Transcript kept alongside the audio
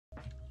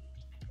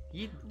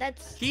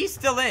He's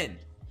still in.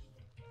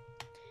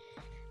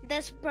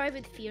 That's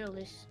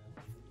PrivateFearless.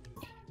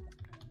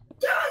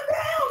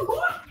 Damn, boy!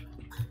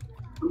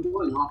 I'm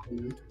going off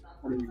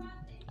on you.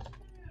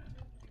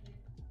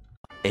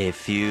 A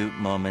few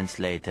moments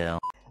later.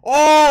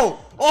 Oh!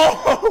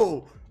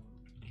 Oh!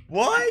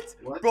 What?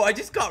 Bro, I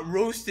just got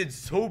roasted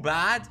so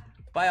bad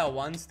by a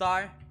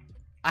 1-star.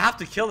 I have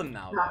to kill him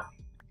now.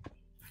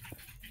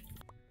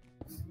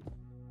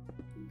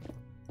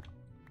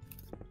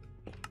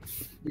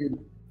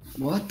 Dude,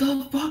 what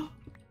the fuck?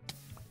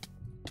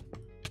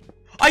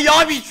 I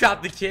Yami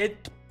trapped the kid.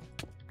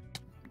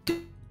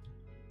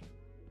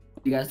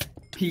 You guys,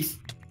 peace.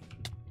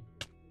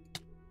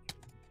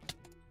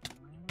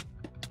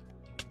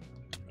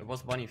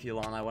 What's bunny fuel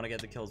on? I want to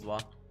get the kills as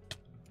well.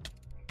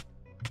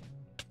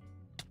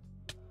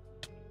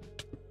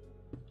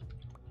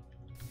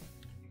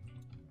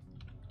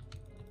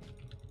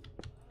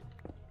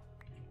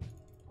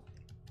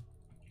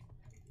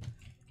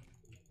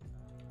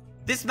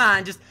 This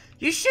man just,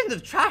 you shouldn't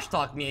have trash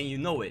talked me and you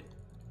know it.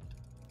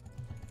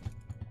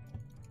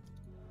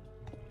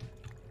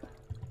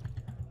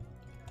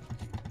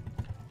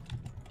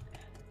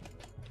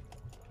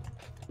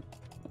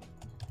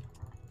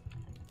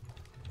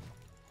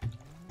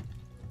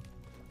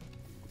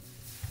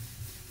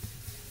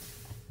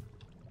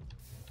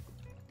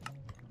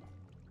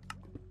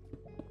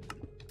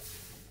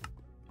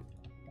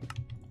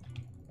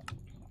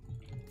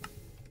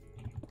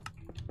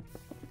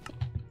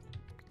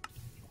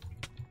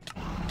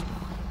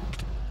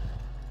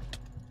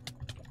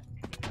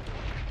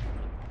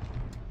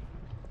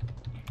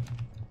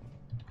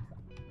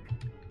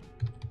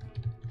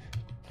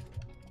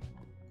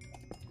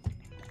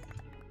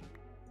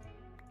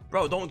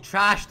 Bro, don't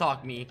trash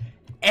talk me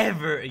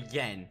ever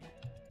again.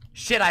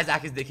 Shit,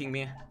 Isaac is dicking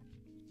me.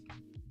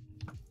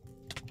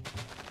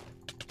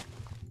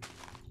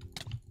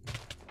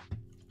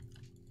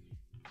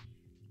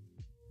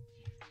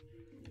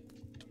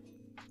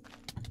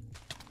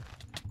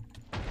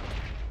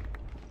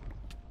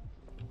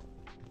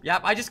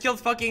 Yep, I just killed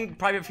fucking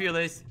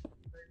PrivateFearless.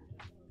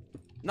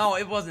 No,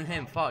 it wasn't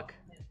him. Fuck.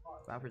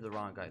 I heard the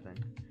wrong guy then.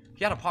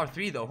 He had a power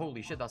 3 though.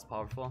 Holy shit, that's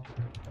powerful.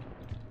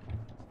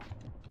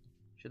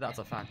 Shit, that's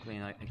a fat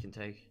clean I can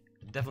take.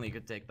 Definitely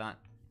could take that.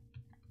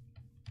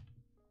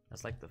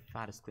 That's like the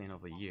fattest clean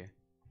of a year.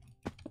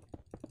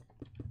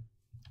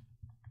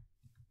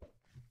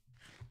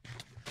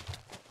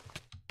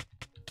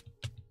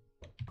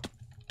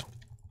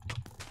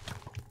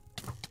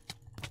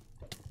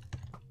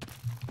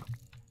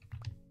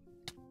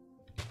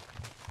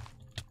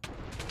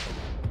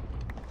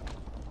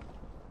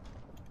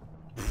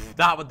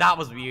 That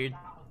was weird.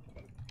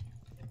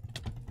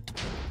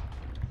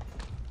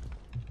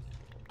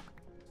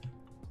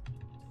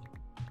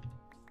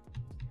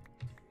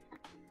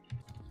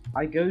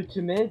 I go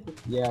to mid.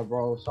 Yeah,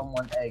 bro.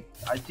 Someone egged.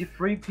 I see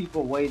 3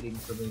 people waiting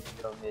for me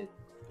to go mid,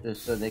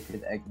 just so they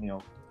could egg me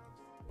up.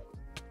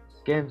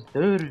 This game's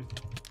dirty.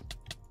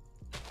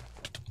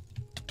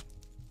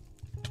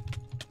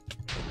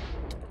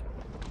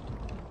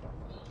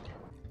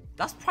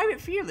 That's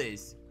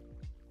PrivateFearless.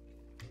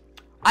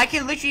 I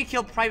can literally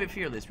kill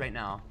PrivateFearless right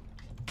now.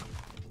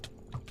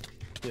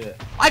 Yeah.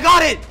 I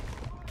got it!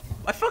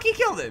 I fucking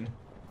killed him.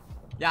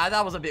 Yeah,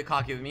 that was a bit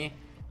cocky of me.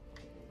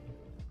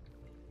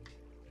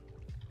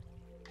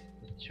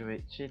 It's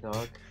UHC,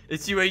 dog.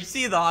 It's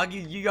UHC, dog.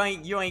 You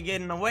ain't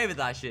getting away with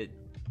that shit.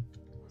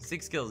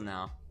 6 kills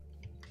now.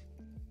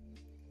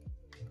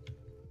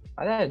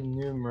 I had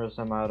numerous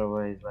amount of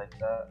ways like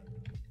that.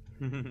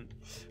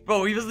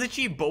 Bro, he was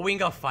literally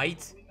bowing a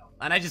fight,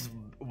 and I just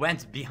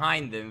went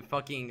behind him,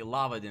 fucking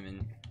lava'd him,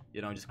 and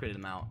you know, just critted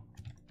him out.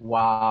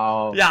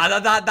 Wow. Yeah,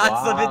 that's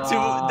wow. a bit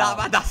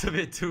too. That's a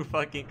bit too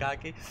fucking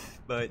cocky,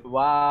 but.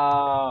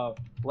 Wow.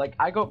 Like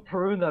I got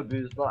Peruna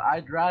boost, but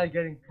I'd rather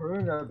getting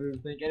Peruna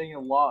boost than getting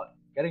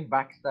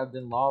backstabbed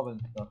in lava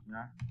and stuff,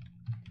 man.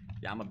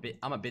 Yeah, I'm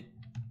a bit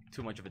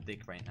too much of a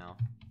dick right now.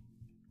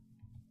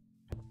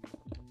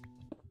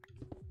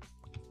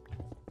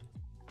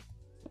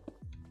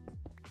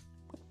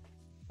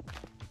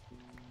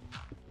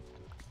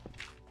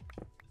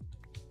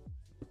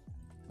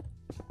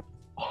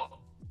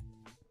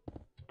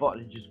 But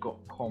he just got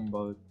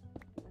comboed.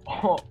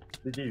 Oh,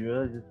 did you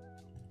realize it?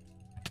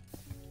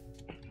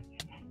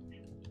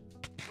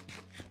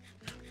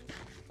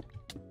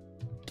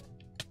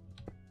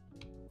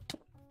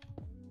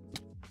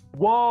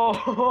 Whoa,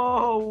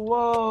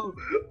 whoa,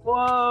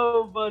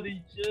 whoa,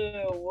 buddy,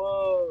 chill,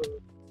 whoa.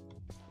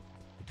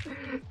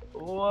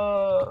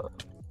 Whoa.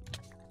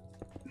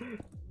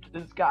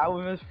 This guy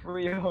with his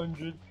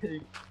 300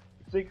 ping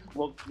 6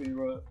 blocked me,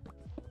 bro.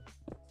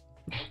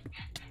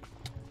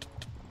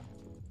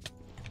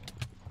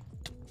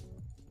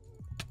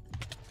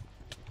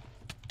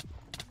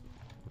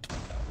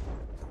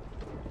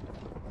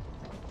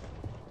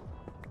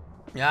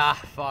 Yeah,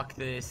 fuck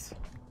this.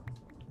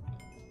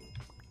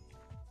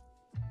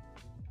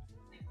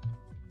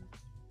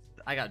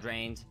 I got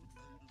drained.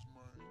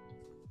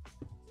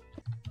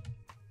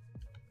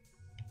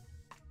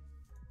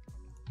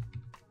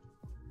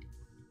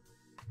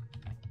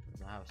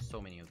 I have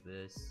so many of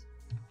this.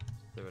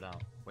 Throw it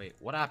out. Wait,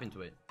 what happened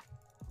to it?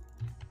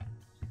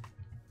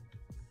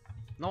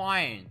 No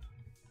iron.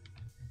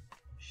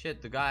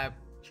 Shit, the guy I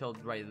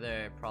killed right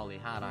there probably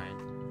had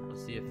iron.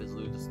 Let's see if his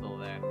loot is still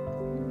there.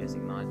 I'm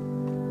guessing not.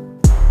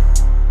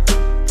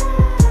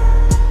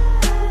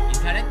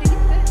 İnternet mi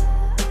gitti?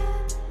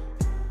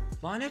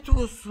 Lanet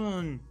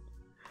olsun.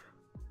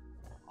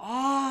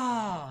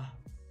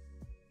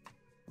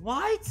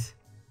 What?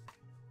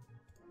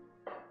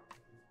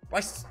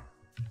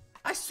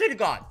 I swear to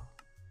God.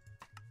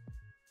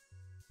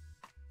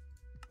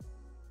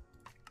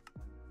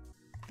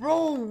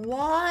 Bro,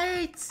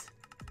 what?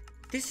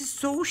 This is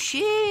so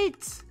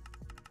shit.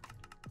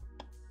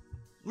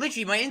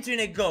 Literally, my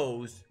internet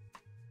goes.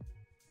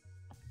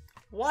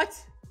 What?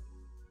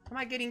 Am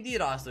I getting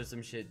DDoS or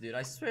some shit, dude?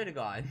 I swear to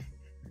God.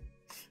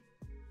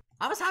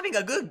 I was having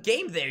a good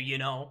game there, you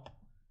know.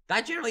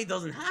 That generally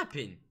doesn't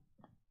happen.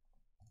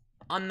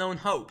 Unknown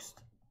host.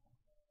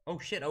 Oh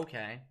shit,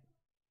 okay.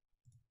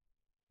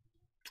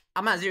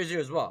 I'm at 0-0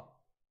 as well.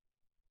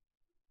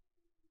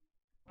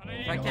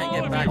 If I can't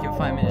get back in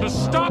 5 minutes,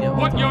 to stop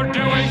what you're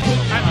doing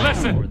and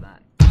listen.